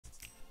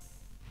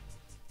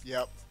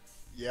Yep.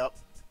 Yep.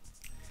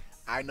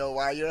 I know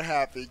why you're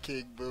happy,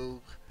 King Boo.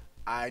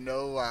 I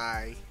know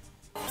why.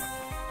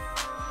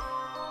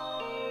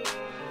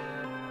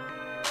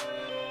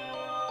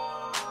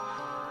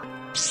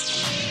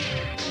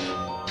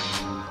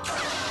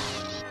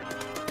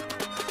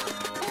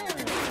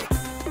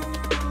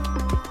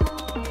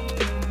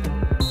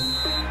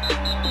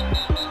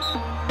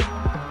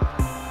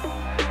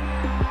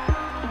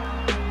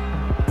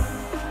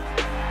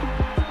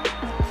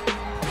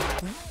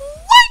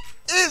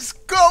 Is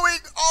going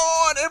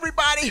on,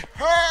 everybody?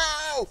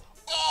 How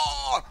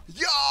are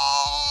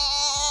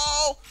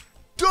y'all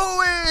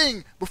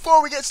doing?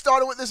 Before we get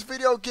started with this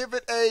video, give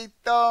it a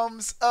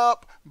thumbs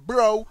up,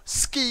 bro.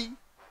 Ski.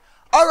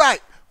 All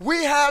right,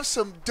 we have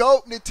some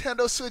dope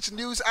Nintendo Switch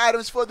news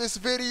items for this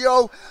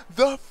video.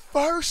 The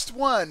first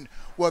one,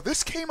 well,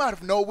 this came out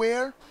of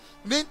nowhere.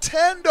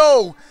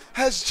 Nintendo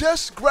has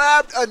just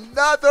grabbed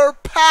another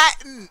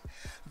patent.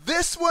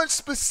 This one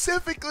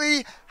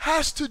specifically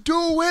has to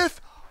do with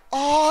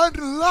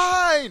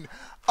online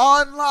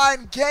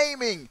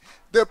gaming.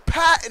 The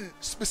patent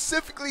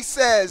specifically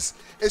says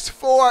it's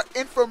for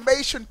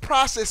information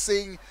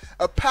processing,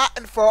 a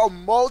patent for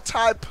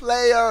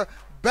multiplayer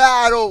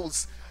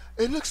battles.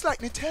 It looks like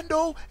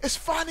Nintendo is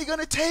finally going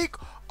to take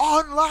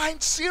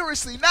online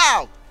seriously.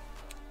 Now,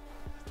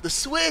 the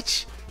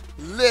Switch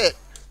lit.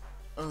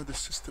 Oh, the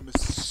system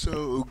is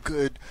so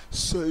good,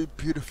 so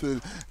beautiful.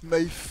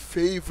 My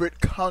favorite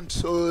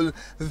console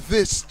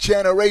this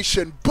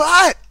generation.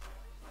 But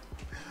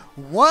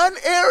one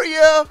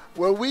area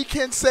where we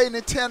can say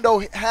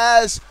Nintendo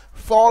has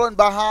fallen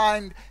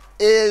behind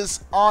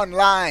is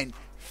online.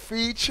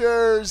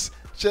 Features,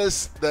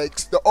 just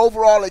the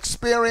overall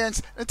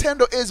experience.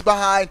 Nintendo is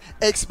behind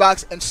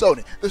Xbox and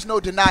Sony. There's no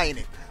denying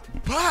it.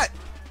 But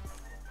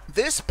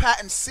this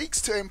patent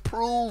seeks to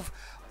improve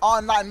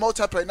online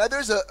multiplayer. Now,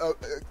 there's a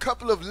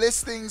couple of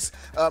listings,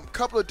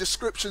 couple of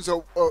descriptions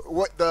of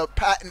what the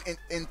patent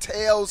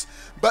entails,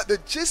 but the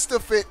gist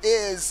of it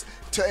is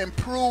to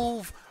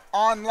improve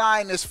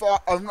online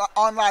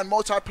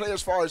multiplayer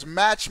as far as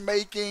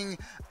matchmaking,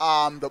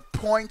 the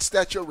points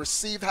that you'll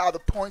receive, how the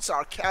points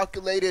are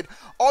calculated,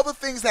 all the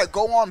things that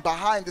go on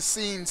behind the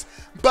scenes,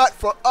 but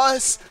for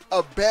us,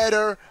 a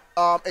better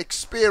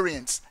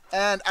experience.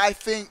 And I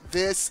think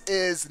this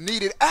is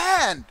needed.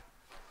 And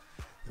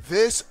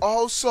this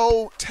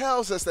also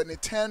tells us that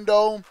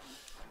Nintendo,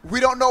 we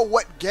don't know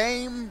what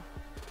game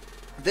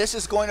this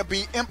is going to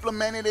be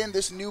implemented in,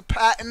 this new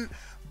patent,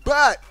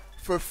 but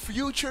for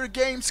future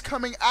games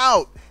coming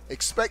out,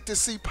 expect to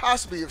see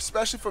possibly,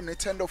 especially from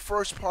Nintendo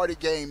first-party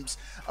games,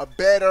 a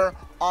better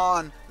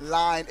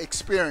online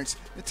experience.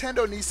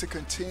 Nintendo needs to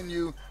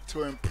continue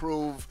to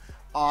improve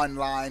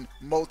online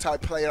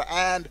multiplayer,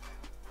 and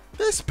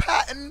this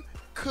patent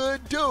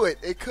could do it.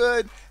 It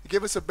could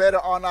give us a better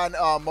online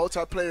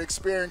multiplayer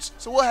experience,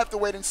 so we'll have to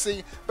wait and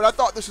see. But I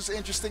thought this was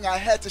interesting. I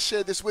had to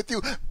share this with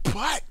you,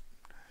 but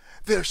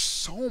there's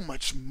so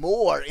much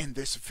more in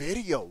this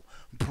video,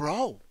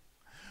 bro.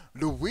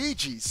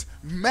 Luigi's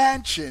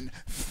Mansion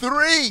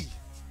 3.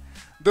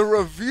 The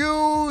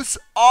reviews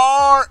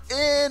are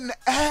in,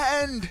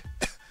 and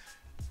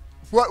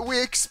what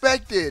we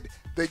expected.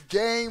 The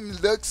game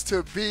looks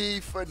to be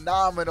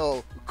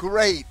phenomenal.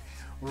 Great.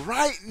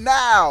 Right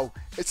now,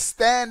 it's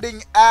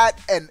standing at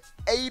an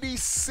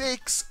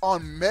 86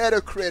 on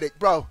Metacritic.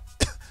 Bro,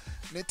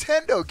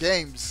 Nintendo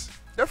games,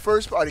 their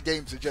first-party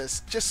games are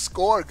just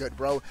score good,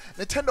 bro.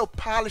 Nintendo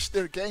polished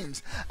their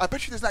games. I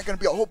bet you there's not going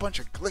to be a whole bunch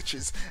of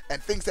glitches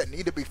and things that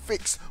need to be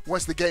fixed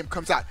once the game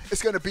comes out.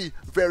 It's going to be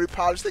very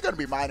polished. They're going to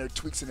be minor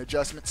tweaks and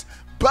adjustments.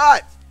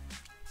 But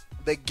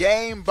the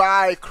game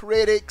by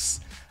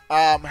critics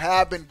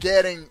have been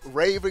getting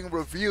raving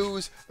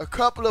reviews. A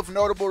couple of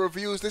notable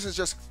reviews. This is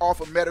just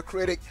off of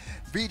Metacritic.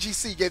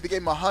 VGC gave the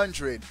game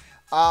 100.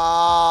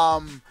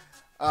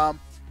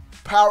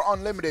 Power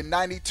Unlimited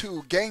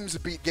 92.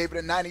 GamesBeat gave it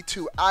a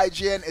 92.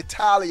 IGN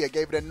Italia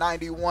gave it a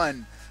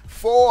 91.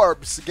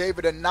 Forbes gave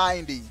it a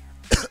 90.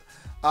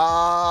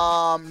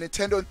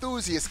 Nintendo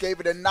Enthusiast gave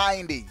it a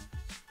 90.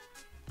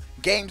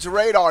 Games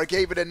Radar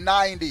gave it a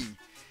 90.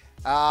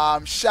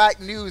 Shack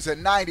News a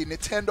 90.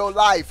 Nintendo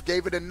Life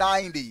gave it a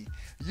 90.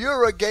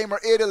 Eurogamer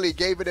Italy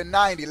gave it a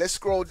 90. Let's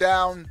scroll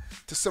down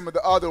to some of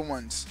the other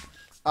ones.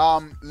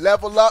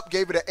 Level Up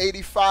gave it an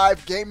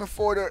 85. Game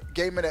Informer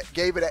gave it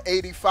an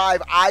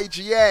 85.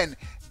 IGN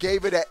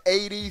gave it an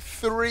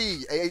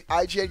 83.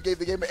 IGN gave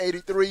the game an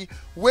 83,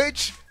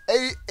 which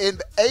in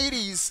the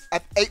 80s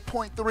at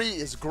 8.3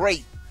 is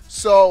great.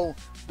 So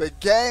the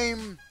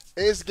game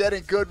is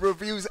getting good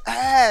reviews,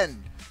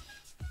 and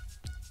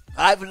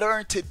I've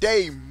learned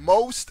today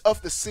most of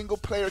the single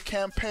player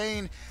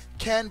campaign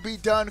can be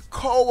done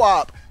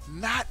co-op,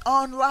 not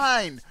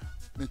online.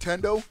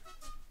 Nintendo,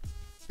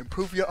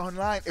 improve your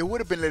online. It would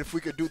have been lit if we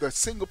could do the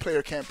single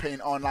player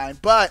campaign online,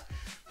 but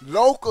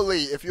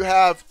locally, if you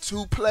have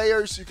 2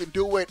 players, you can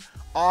do it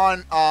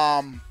on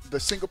the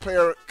single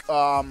player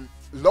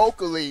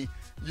locally.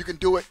 You can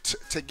do it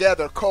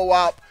together,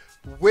 co-op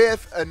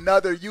with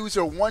another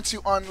user. Once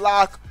you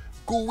unlock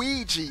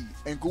Gooigi,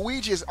 and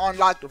Gooigi is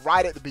unlocked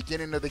right at the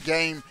beginning of the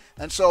game.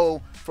 And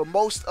so for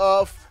most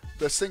of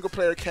the single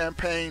player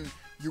campaign,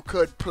 you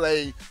could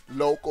play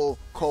local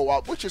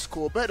co-op, which is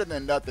cool, better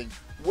than nothing.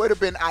 Would have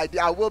been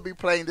ideal. I will be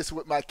playing this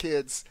with my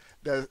kids,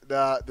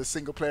 the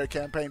single player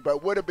campaign,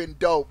 but would have been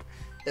dope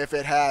if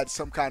it had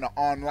some kind of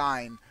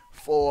online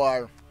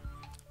for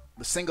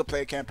the single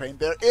player campaign.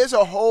 There is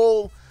a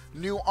whole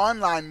new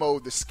online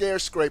mode, the Scare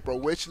Scraper,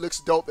 which looks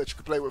dope, that you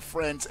can play with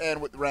friends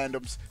and with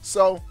randoms.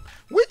 So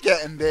we're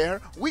getting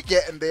there,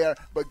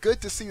 but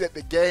good to see that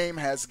the game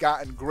has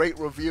gotten great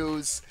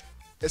reviews.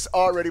 It's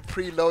already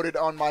preloaded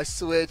on my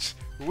Switch.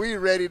 We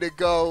ready to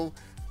go.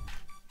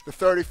 The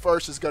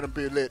 31st is going to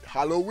be lit.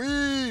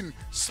 Halloween!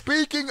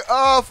 Speaking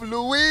of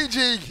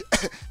Luigi,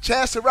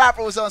 Chance the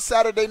Rapper was on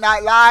Saturday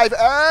Night Live,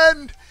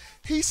 and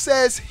he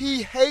says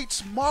he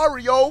hates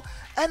Mario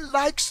and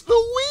likes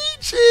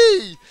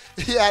Luigi.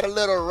 He had a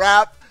little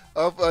rap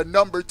of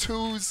number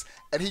 2s,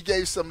 and he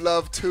gave some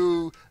love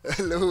to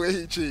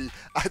Luigi.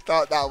 I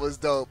thought that was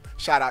dope.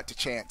 Shout out to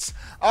Chance.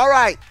 All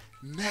right,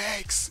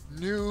 next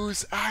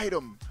news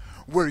item.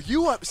 Were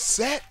you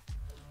upset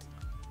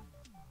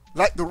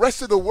like the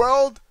rest of the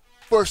world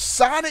for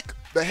Sonic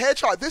the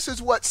Hedgehog? This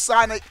is what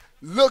Sonic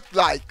looked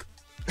like.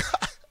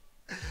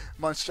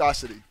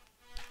 Monstrosity.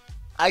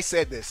 I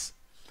said this.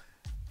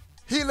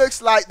 He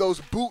looks like those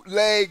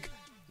bootleg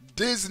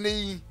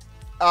Disney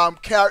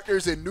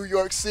characters in New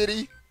York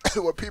City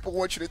where people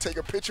want you to take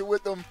a picture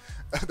with them.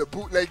 The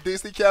bootleg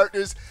Disney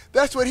characters.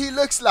 That's what he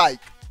looks like.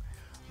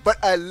 But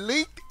a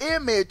leaked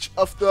image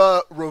of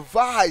the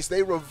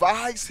they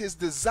revised his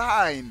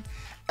design.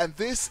 And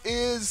this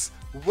is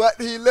what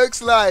he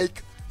looks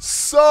like.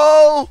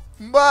 So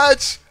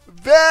much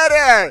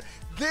better.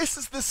 This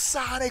is the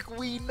Sonic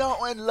we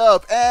know and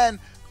love. And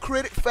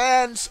critic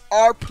fans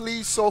are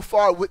pleased so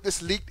far with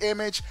this leaked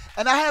image.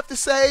 And I have to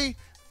say,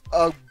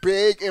 a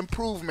big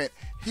improvement.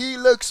 He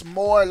looks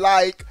more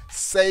like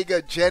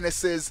Sega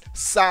Genesis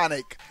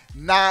Sonic,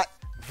 not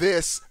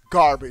this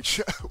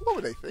garbage. What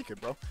were they thinking,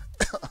 bro?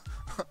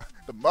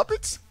 The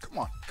Muppets? Come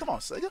on,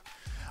 Sega.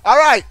 All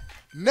right,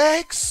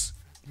 next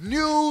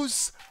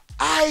news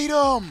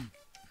item.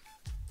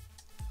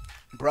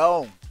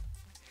 Bro,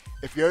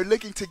 if you're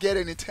looking to get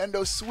a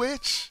Nintendo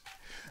Switch,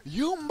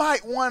 you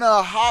might want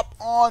to hop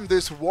on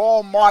this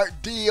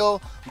Walmart deal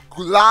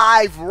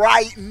live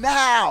right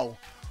now.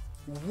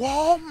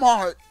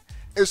 Walmart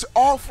is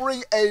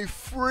offering a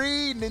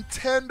free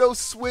Nintendo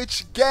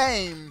Switch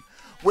game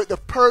with the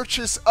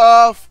purchase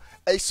of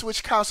a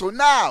Switch console.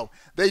 Now,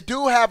 they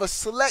do have a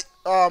select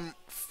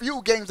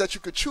few games that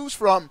you could choose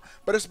from,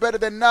 but it's better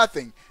than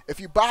nothing. If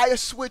you buy a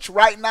Switch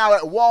right now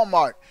at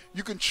Walmart,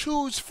 you can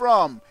choose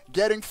from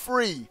getting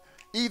free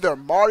either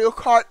Mario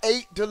Kart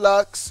 8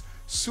 Deluxe,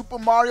 Super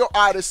Mario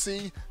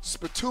Odyssey,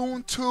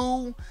 Splatoon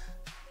 2,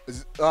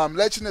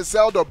 Legend of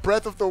Zelda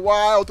Breath of the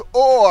Wild,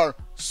 or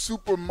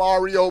Super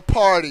Mario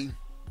Party.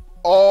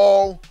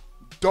 All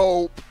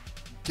dope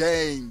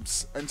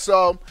games. And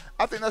so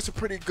I think that's a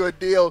pretty good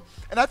deal.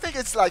 And I think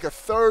it's like a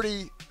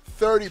 $30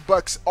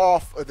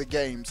 off of the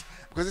games,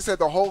 because it said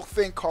the whole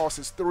thing costs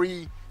is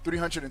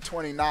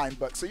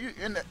 $329. So you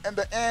in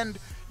the end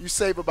you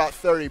save about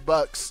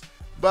 $30.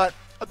 But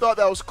I thought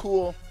that was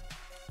cool.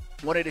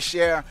 Wanted to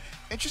share.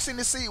 Interesting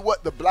to see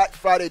what the Black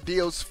Friday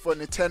deals for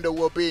Nintendo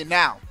will be.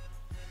 Now,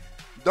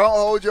 don't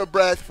hold your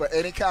breath for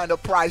any kind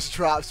of price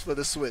drops for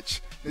the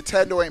Switch.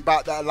 Nintendo ain't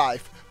about that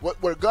life.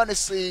 What we're gonna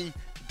see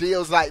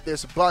deals like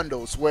this,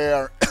 bundles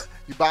where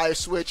you buy a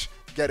Switch,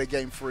 get a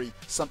game free,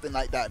 something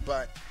like that.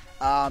 But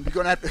you're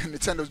gonna have to,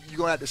 Nintendo, you're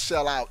gonna have to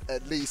shell out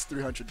at least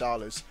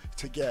 $300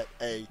 to get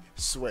a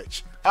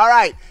Switch. All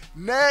right,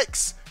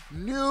 next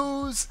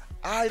news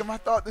item. I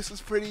thought this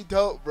was pretty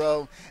dope,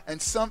 bro, and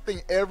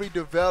something every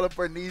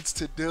developer needs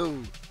to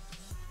do.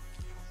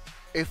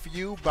 If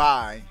you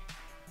buy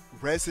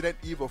Resident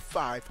Evil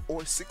 5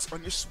 or 6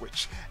 on your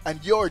Switch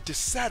and you're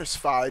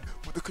dissatisfied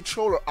with the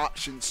controller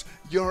options,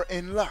 you're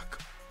in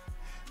luck.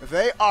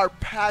 They are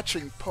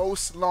patching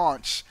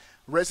post-launch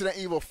Resident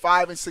Evil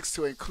 5 and 6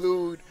 to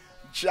include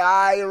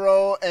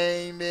gyro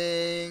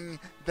aiming.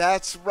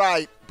 That's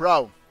right,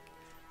 bro.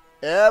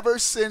 Ever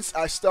since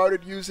I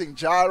started using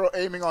gyro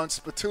aiming on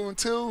Splatoon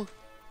 2,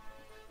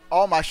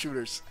 all my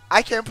shooters,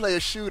 I can't play a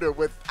shooter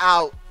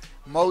without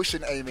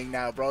motion aiming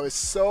now, bro. It's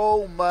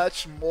so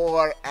much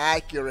more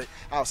accurate.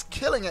 I was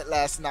killing it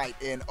last night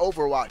in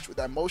Overwatch with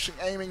that motion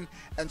aiming.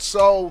 And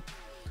so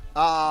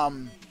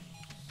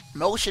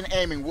motion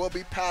aiming will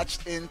be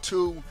patched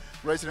into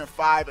Resident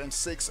 5 and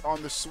 6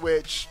 on the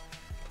Switch.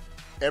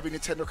 Every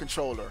Nintendo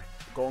controller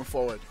going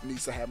forward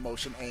needs to have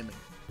motion aiming.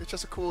 It's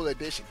just a cool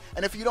addition.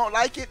 And if you don't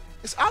like it,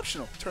 it's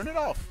optional. Turn it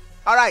off.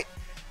 All right.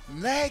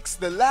 Next,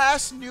 the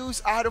last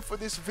news item for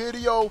this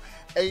video,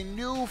 a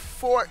new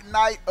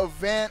Fortnite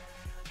event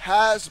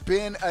has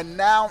been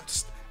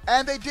announced.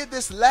 And they did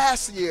this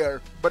last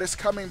year, but it's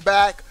coming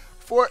back.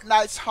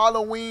 Fortnite's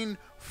Halloween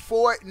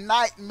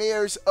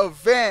Fortnitemares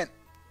event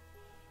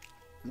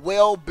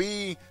will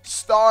be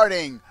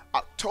starting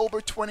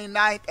October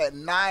 29th at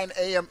 9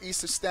 a.m.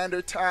 Eastern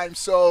Standard Time.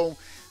 So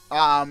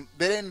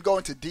They didn't go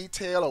into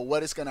detail or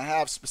what it's going to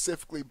have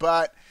specifically,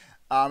 but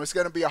it's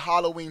going to be a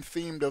Halloween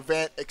themed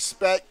event.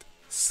 Expect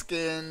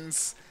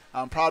skins,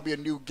 probably a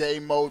new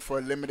game mode for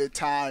a limited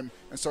time,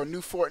 and so a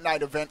new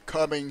Fortnite event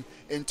coming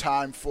in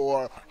time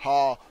for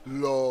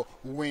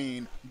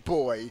Halloween.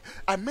 Boy,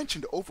 I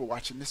mentioned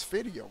Overwatch in this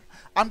video.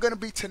 I'm going to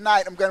be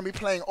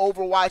playing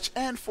Overwatch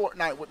and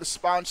Fortnite with the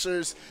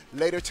sponsors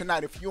later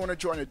tonight. If you want to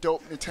join the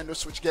dope Nintendo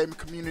Switch gaming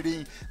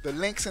community, the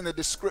link's in the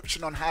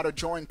description on how to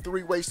join.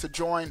 3 ways to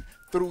join: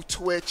 through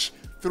Twitch,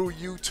 through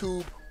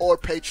YouTube, or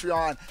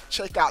Patreon.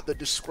 Check out the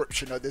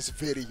description of this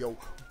video,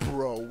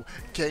 bro.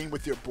 Game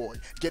with your boy.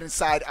 Get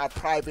inside our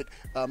private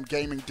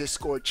gaming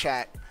Discord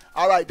chat.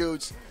 Alright,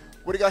 dudes.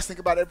 What do you guys think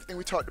about everything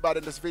we talked about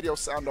in this video?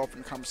 Sound off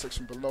in the comment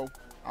section below.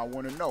 I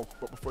want to know.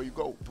 But before you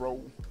go,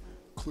 bro,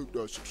 click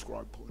that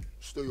subscribe button.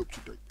 Stay up to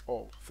date.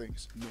 All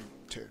things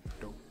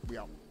Nintendo. We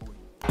out, boy.